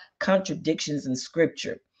about contradictions in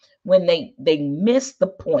scripture when they miss the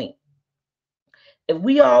point. If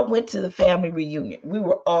we all went to the family reunion, we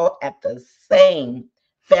were all at the same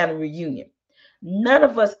family reunion. None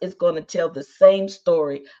of us is going to tell the same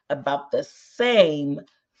story about the same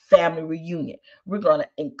family reunion. We're going to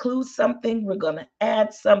include something, we're going to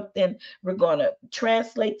add something, we're going to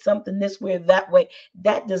translate something this way or that way.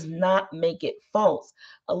 That does not make it false.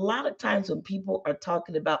 A lot of times when people are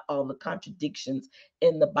talking about all the contradictions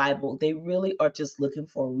in the Bible, they really are just looking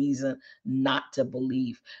for a reason not to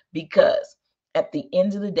believe. Because at the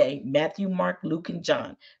end of the day, Matthew, Mark, Luke, and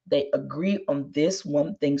John, they agree on this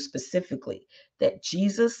one thing specifically, that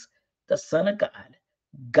Jesus, the Son of God,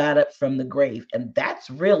 got up from the grave. And that's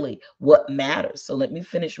really what matters. So let me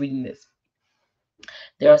finish reading this.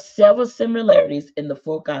 There are several similarities in the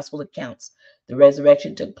four gospel accounts. The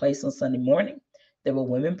resurrection took place on Sunday morning. There were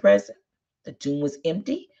women present. The tomb was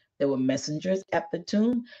empty. There were messengers at the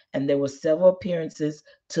tomb, and there were several appearances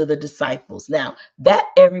to the disciples. Now, that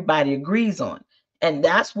everybody agrees on, and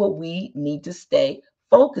that's what we need to stay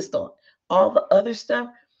focused on. All the other stuff,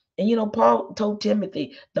 and Paul told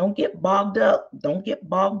Timothy, don't get bogged up, don't get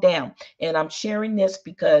bogged down. And I'm sharing this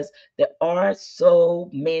because there are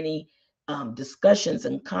so many discussions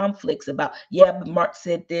and conflicts about, yeah, but Mark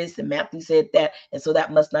said this and Matthew said that, and so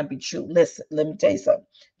that must not be true. Listen, let me tell you something.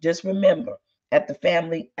 Just remember, at the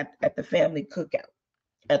family cookout,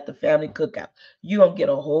 you're gonna get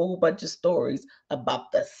a whole bunch of stories about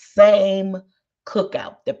the same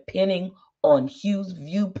cookout, depending on whose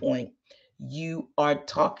viewpoint you are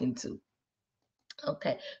talking to.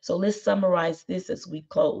 Okay, so let's summarize this as we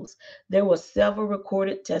close. There were several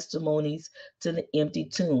recorded testimonies to the empty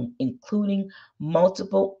tomb, including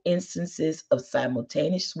multiple instances of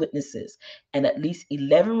simultaneous witnesses and at least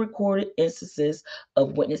 11 recorded instances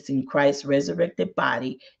of witnessing Christ's resurrected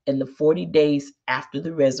body in the 40 days after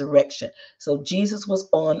the resurrection. So Jesus was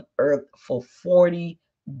on earth for 40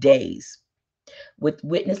 days, with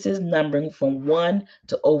witnesses numbering from 1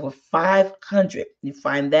 to over 500. You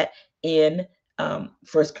find that in 1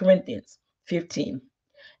 Corinthians 15.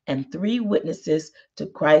 And 3 witnesses to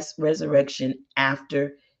Christ's resurrection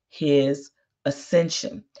after his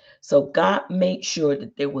ascension. So God made sure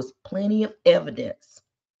that there was plenty of evidence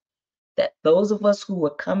that those of us who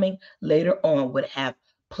were coming later on would have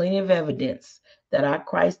plenty of evidence that our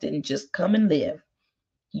Christ didn't just come and live.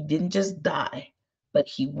 He didn't just die, but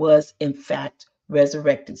he was in fact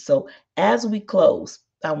resurrected. So as we close,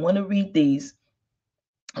 I want to read these.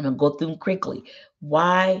 I'm going to go through them quickly.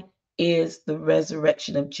 Why is the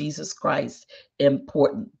resurrection of Jesus Christ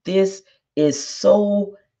important? This is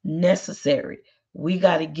so necessary. We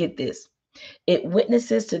got to get this. It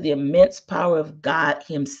witnesses to the immense power of God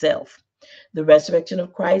himself. The resurrection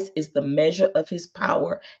of Christ is the measure of his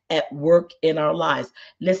power at work in our lives.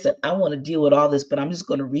 Listen, I want to deal with all this, but I'm just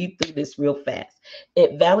going to read through this real fast.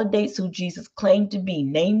 It validates who Jesus claimed to be,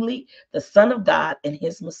 namely the Son of God and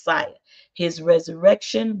his Messiah. His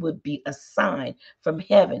resurrection would be a sign from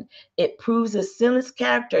heaven. It proves his sinless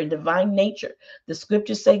character and divine nature. The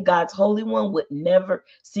scriptures say God's Holy One would never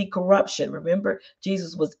see corruption. Remember,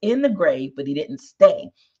 Jesus was in the grave, but he didn't stay.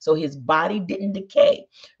 So his body didn't decay.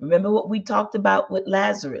 Remember what we talked about with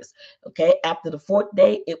Lazarus. Okay, after the 4th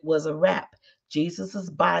day, it was a wrap. Jesus's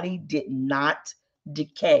body did not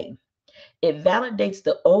decay. It validates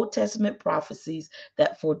the Old Testament prophecies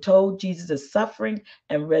that foretold Jesus' suffering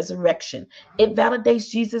and resurrection. It validates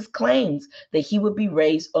Jesus' claims that he would be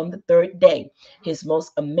raised on the 3rd day. His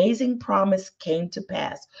most amazing promise came to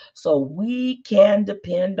pass. So we can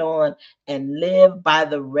depend on and live by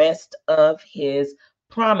the rest of his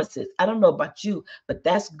promises. I don't know about you, but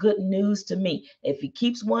that's good news to me. If he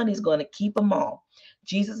keeps one, he's going to keep them all.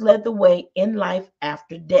 Jesus led the way in life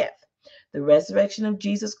after death. The resurrection of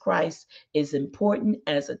Jesus Christ is important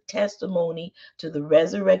as a testimony to the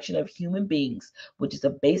resurrection of human beings, which is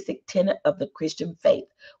a basic tenet of the Christian faith.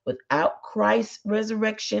 Without Christ's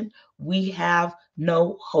resurrection, we have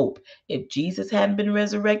no hope. If Jesus hadn't been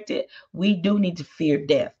resurrected, we do need to fear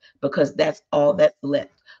death because that's all that's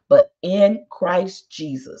left. But in Christ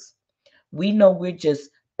Jesus, we know we're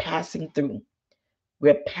just passing through.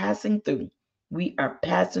 We're passing through. We are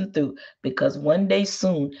passing through because one day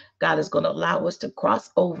soon, God is going to allow us to cross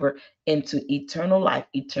over into eternal life,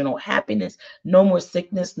 eternal happiness, no more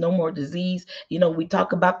sickness, no more disease. We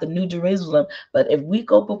talk about the New Jerusalem, but if we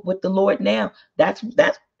go with the Lord now, that's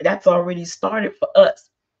already started for us.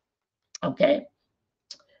 Okay?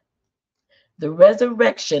 The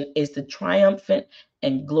resurrection is the triumphant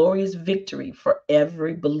and glorious victory for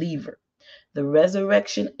every believer. The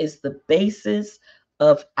resurrection is the basis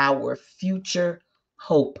of our future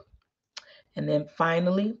hope. And then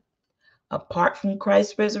finally, apart from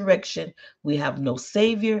Christ's resurrection, we have no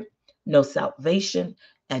Savior, no salvation,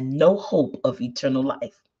 and no hope of eternal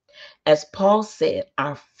life. As Paul said,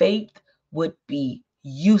 our faith would be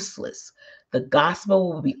useless. The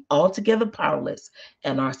gospel will be altogether powerless,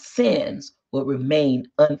 and our sins will remain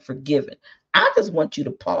unforgiven. I just want you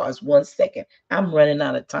to pause 1 second. I'm running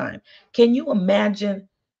out of time. Can you imagine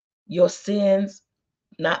your sins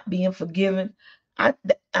not being forgiven? I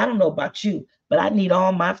I don't know about you, but I need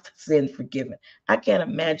all my sins forgiven. I can't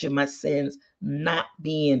imagine my sins not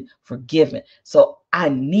being forgiven. So I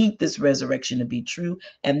need this resurrection to be true,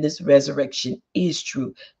 and this resurrection is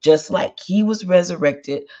true. Just like he was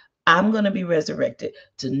resurrected, I'm going to be resurrected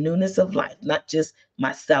to newness of life, not just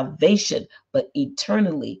my salvation, but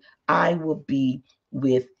eternally I will be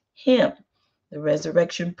with him. The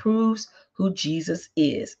resurrection proves who Jesus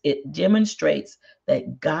is. It demonstrates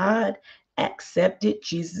that God accepted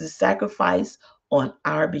Jesus' sacrifice on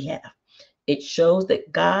our behalf. It shows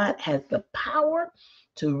that God has the power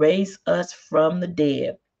to raise us from the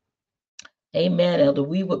dead. Amen, Elder.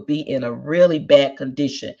 We would be in a really bad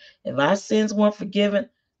condition. If our sins weren't forgiven,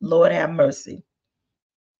 Lord have mercy.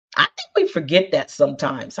 I think we forget that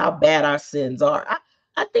sometimes, how bad our sins are.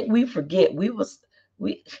 I think we forget we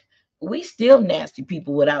we still nasty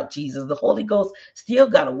people without Jesus. The Holy Ghost still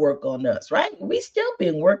got to work on us, right? We still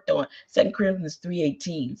being worked on. 2 Corinthians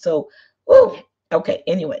 3:18. So, okay.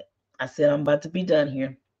 Anyway, I said I'm about to be done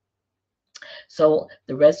here. So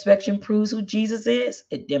the resurrection proves who Jesus is.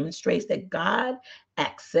 It demonstrates that God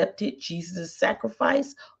accepted Jesus'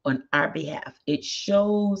 sacrifice on our behalf. It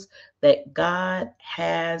shows that God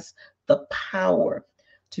has the power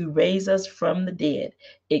to raise us from the dead.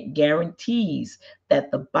 It guarantees that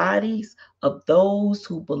the bodies of those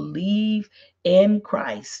who believe in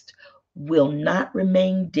Christ will not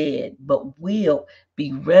remain dead, but will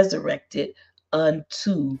be resurrected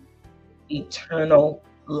unto eternal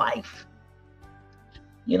life.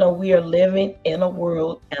 You know, we are living in a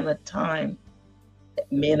world and a time that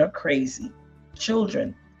men are crazy,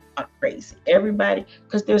 children are crazy, everybody,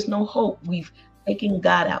 because there's no hope. We've taken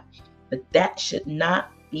God out. But that should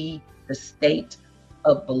not be the state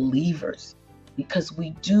of believers, because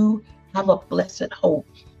we do have a blessed hope,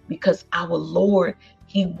 because our Lord,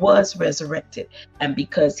 he was resurrected. And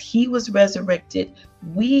because he was resurrected,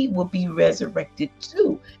 we will be resurrected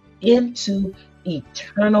too into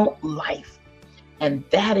eternal life. And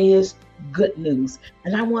that is good news.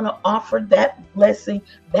 And I want to offer that blessing,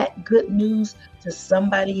 that good news to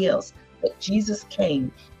somebody else. That Jesus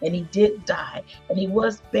came and he did die and he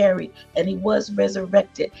was buried and he was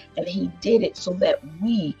resurrected, and he did it so that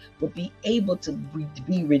we would be able to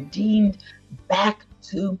be redeemed back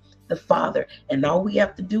to the Father. And all we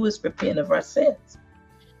have to do is repent of our sins.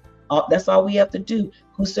 That's all we have to do.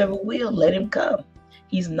 Whosoever will, let him come.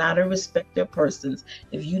 He's not a respecter of persons.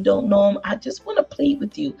 If you don't know him, I just want to plead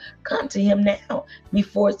with you. Come to him now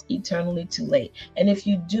before it's eternally too late. And if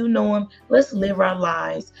you do know him, let's live our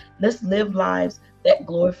lives. Let's live lives that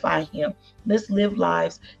glorify him. Let's live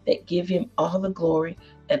lives that give him all the glory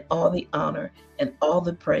and all the honor and all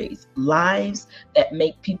the praise. Lives that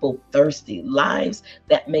make people thirsty. Lives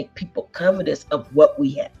that make people covetous of what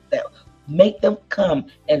we have. That make them come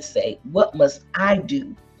and say, what must I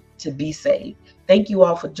do to be saved? Thank you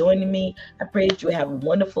all for joining me. I pray that you have a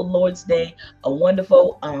wonderful Lord's Day, a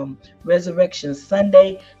wonderful Resurrection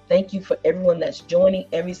Sunday. Thank you for everyone that's joining,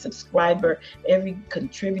 every subscriber, every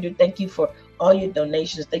contributor. Thank you for all your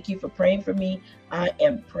donations. Thank you for praying for me. I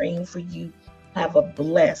am praying for you. Have a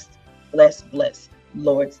blessed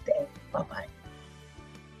Lord's Day. Bye-bye.